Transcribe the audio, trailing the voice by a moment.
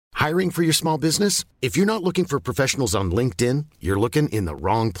Hiring for your small business? If you're not looking for professionals on LinkedIn, you're looking in the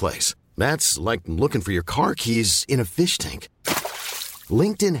wrong place. That's like looking for your car keys in a fish tank.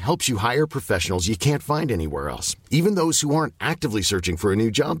 LinkedIn helps you hire professionals you can't find anywhere else, even those who aren't actively searching for a new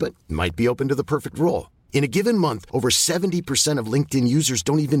job but might be open to the perfect role. In a given month, over 70% of LinkedIn users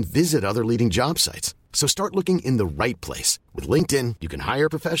don't even visit other leading job sites. So start looking in the right place. With LinkedIn, you can hire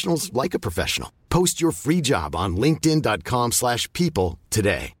professionals like a professional. Post your free job on linkedin.com/people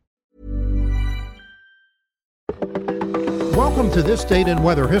today. Welcome to This Date in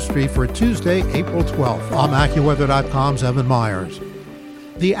Weather History for Tuesday, April 12th. I'm AccuWeather.com's Evan Myers.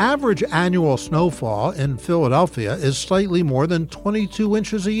 The average annual snowfall in Philadelphia is slightly more than 22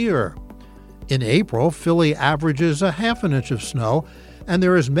 inches a year. In April, Philly averages a half an inch of snow, and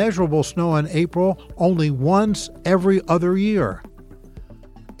there is measurable snow in April only once every other year.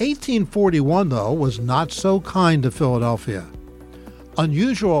 1841, though, was not so kind to Philadelphia.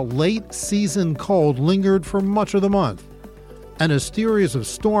 Unusual late-season cold lingered for much of the month, and a series of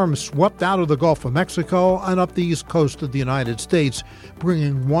storms swept out of the Gulf of Mexico and up the east coast of the United States,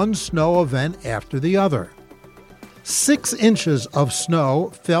 bringing one snow event after the other. 6 inches of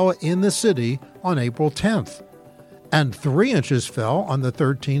snow fell in the city on April 10th, and 3 inches fell on the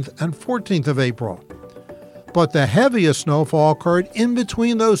 13th and 14th of April. But the heaviest snowfall occurred in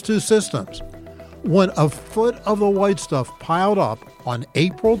between those two systems, when a foot of the white stuff piled up on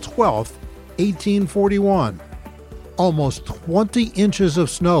April 12th, 1841. Almost 20 inches of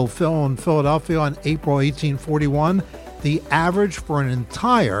snow fell in Philadelphia on April 1841, the average for an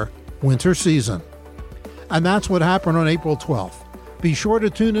entire winter season. And that's what happened on April 12th. Be sure to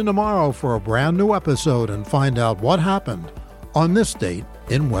tune in tomorrow for a brand new episode and find out what happened on this date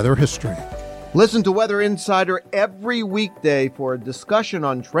in weather history. Listen to Weather Insider every weekday for a discussion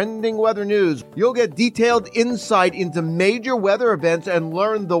on trending weather news. You'll get detailed insight into major weather events and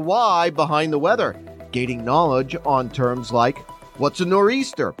learn the why behind the weather, gaining knowledge on terms like, what's a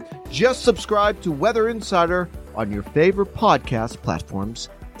nor'easter? Just subscribe to Weather Insider on your favorite podcast platforms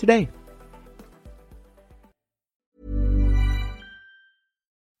today.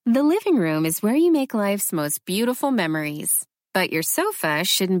 The living room is where you make life's most beautiful memories. But your sofa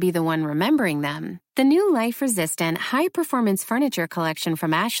shouldn't be the one remembering them. The new life-resistant, high-performance furniture collection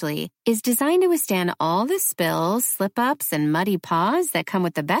from Ashley is designed to withstand all the spills, slip-ups, and muddy paws that come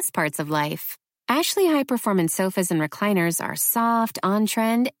with the best parts of life. Ashley high-performance sofas and recliners are soft,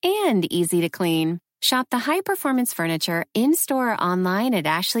 on-trend, and easy to clean. Shop the high-performance furniture in-store or online at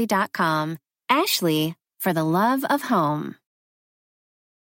ashley.com. Ashley, for the love of home.